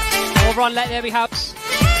next over on Let There Be House.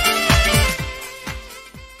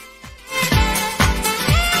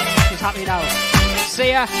 She's happy now.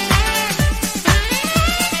 See ya.